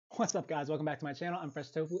What's up, guys? Welcome back to my channel. I'm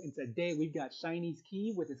Fresh Tofu, and today we've got Shiny's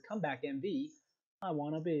Key with his comeback MV, I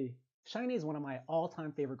Wanna Be. Shiny is one of my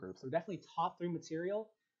all-time favorite groups. They're definitely top 3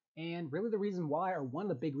 material, and really the reason why, or one of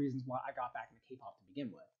the big reasons why I got back into K-pop to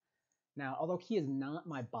begin with. Now, although Key is not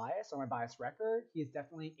my bias or my bias record, he is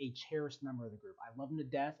definitely a cherished member of the group. I love him to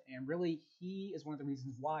death, and really, he is one of the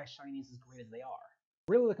reasons why Shiny is as great as they are.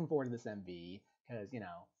 Really looking forward to this MV, because,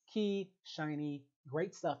 Key, Shiny,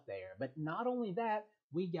 great stuff there. But not only that,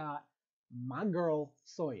 we got my girl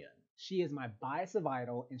Soyeon. She is my bias of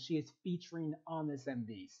idol, and she is featuring on this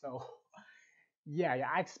MV. So yeah,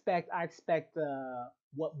 I expect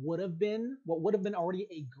what would have been already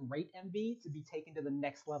a great MV to be taken to the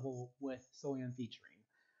next level with Soyeon featuring.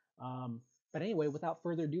 But anyway, without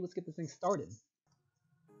further ado, let's get this thing started.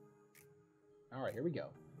 All right, here we go.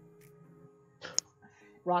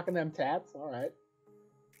 Rocking them tats. All right.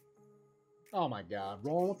 Oh my God,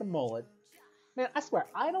 rolling with the mullet. Man, I swear,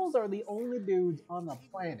 idols are the only dudes on the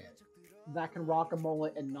planet that can rock a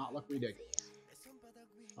mullet and not look ridiculous.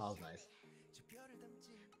 Oh, that was nice.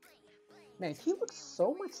 Man, he looks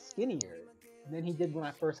so much skinnier than he did when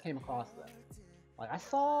I first came across them. Like, I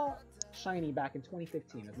saw Shiny back in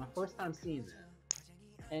 2015. It was my first time seeing them.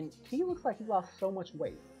 And he looks like he lost so much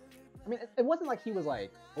weight. I mean, it wasn't like he was,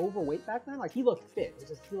 like, overweight back then. Like, he looked fit. It's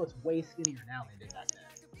just he looks way skinnier now than he did back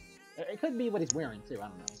then. It could be what he's wearing, too. I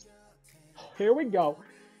don't know. Here we go.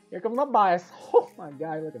 Here comes the bias. Oh my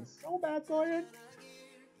God, looking so bad, Soyeon.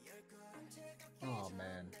 Oh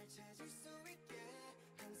man.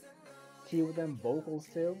 Key with them vocals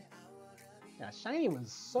too. Yeah, Shiny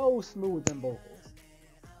was so smooth with them vocals.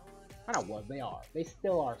 I know what they are. They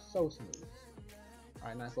still are so smooth.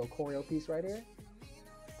 Alright, nice little choreo piece right here.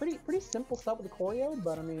 Pretty simple stuff with the choreo,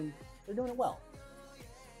 but I mean, they're doing it well.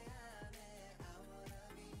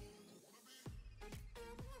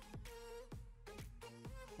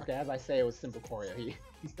 Okay, as I say, it was simple choreo. He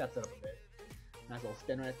steps it up a bit. Nice little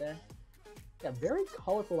spin right there. Yeah, very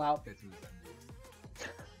colorful outfits in this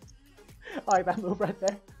MV. I like that move right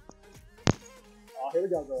there. Oh, here we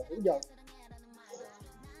go, girl. Here we go.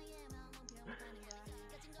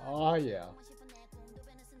 Oh, yeah.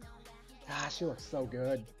 Gosh, she looks so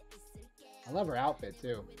good. I love her outfit,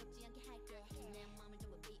 too.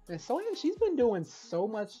 And Soyeon, she's been doing so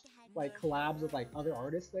much like collabs with like other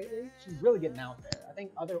artists lately. She's really getting out there. I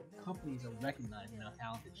think other companies are recognizing how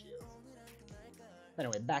talented she is.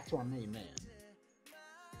 Anyway, back to our main man.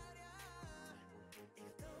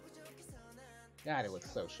 God, it looks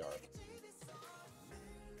so sharp.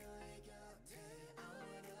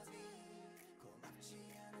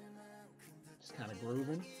 Just kind of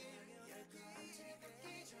grooving.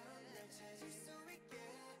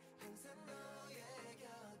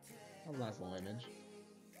 That was a nice little image.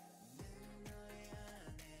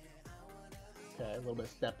 Okay, a little bit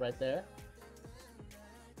of step right there.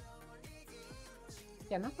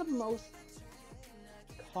 Yeah, not the most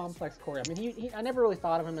complex choreo. I mean, I never really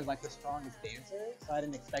thought of him as like the strongest dancer, so I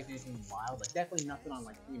didn't expect anything wild. Like definitely nothing on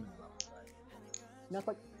like Demon level, but that's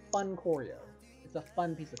like fun choreo. It's a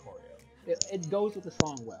fun piece of choreo. It goes with the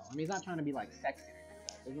song well. I mean, he's not trying to be like sexy or anything like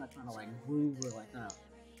that. He's not trying to like groove or like kind of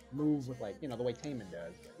move with like the way Taemin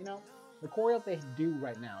does. But the choreo they do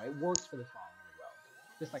right now, it works for the song.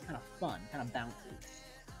 Just like kind of fun, kind of bouncy.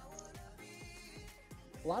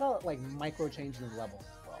 A lot of like micro changes in levels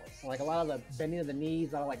as well. So like a lot of the bending of the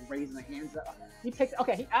knees, a lot of like raising the hands up. He picked,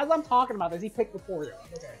 okay, as I'm talking about this, he picked the choreo.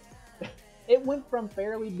 Okay. It went from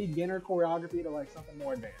fairly beginner choreography to like something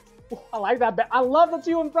more advanced. I like that. I love the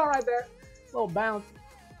two in front right there. Little bounce.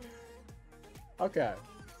 Okay.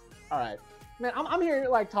 All right. Man, I'm here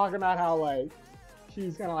like talking about how like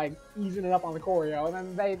she's kind of like easing it up on the choreo,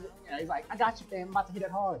 and then he's like, I got you, fam. I'm about to hit it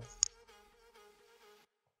hard.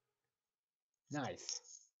 Nice.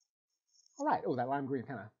 All right. Oh, that lime green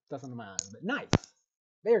kind of does something to my eyes, but nice.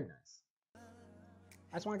 Very nice.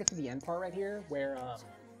 I just want to get to the end part right here, where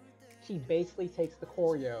she basically takes the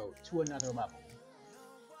choreo to another level.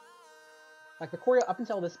 Like the choreo up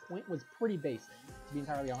until this point was pretty basic. To be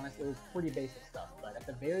entirely honest, it was pretty basic stuff. But at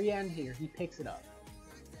the very end here, he picks it up.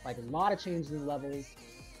 Like a lot of changes in levels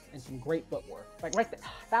and some great footwork. Like right there,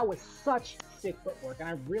 that was such sick footwork, and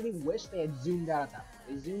I really wish they had zoomed out at that point.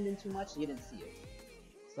 They zoomed in too much, so you didn't see it.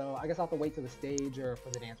 So I guess I'll have to wait to the stage or for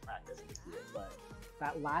the dance practice to see it. But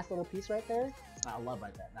that last little piece right there, I love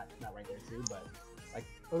right that right there too. But like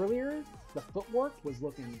earlier, the footwork was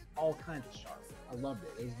looking all kinds of sharp. I loved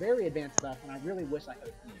it. It was very advanced stuff, and I really wish I could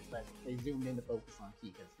have seen it, but they zoomed in to focus on Key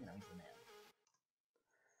because he's the man.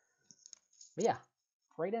 But yeah.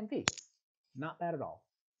 Great MV. Not bad at all.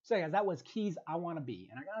 So yeah, guys, that was Key's I Wanna Be.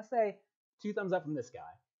 And I gotta say, 2 thumbs up from this guy.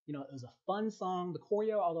 it was a fun song. The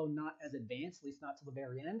choreo, although not as advanced, at least not till the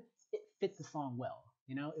very end, it fit the song well.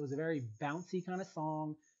 It was a very bouncy kind of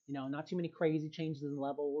song. Not too many crazy changes in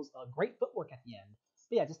levels. Great footwork at the end.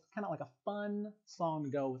 But yeah, just kind of like a fun song to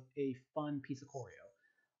go with a fun piece of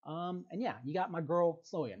choreo. And yeah, you got my girl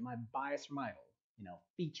Soyeon, my bias from I-DLE,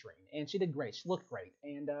 featuring, and she did great. She looked great,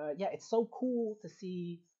 and yeah, it's so cool to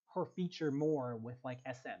see her feature more with like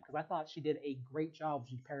SM because I thought she did a great job.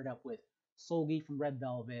 She paired up with Solgi from Red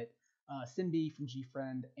Velvet, Simbi from G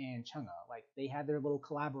Friend, and Chunga. Like they had their little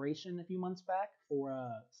collaboration a few months back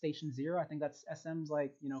for Station Zero. I think that's SM's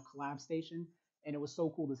like collab station, and it was so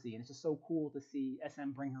cool to see. And it's just so cool to see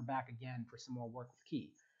SM bring her back again for some more work with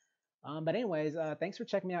Key. But anyways, thanks for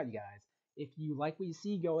checking me out, you guys. If you like what you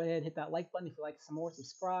see, go ahead, hit that like button. If you like some more,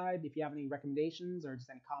 subscribe. If you have any recommendations or just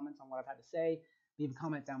any comments on what I've had to say, leave a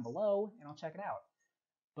comment down below and I'll check it out.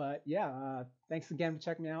 But yeah, thanks again for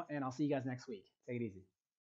checking me out, and I'll see you guys next week. Take it easy.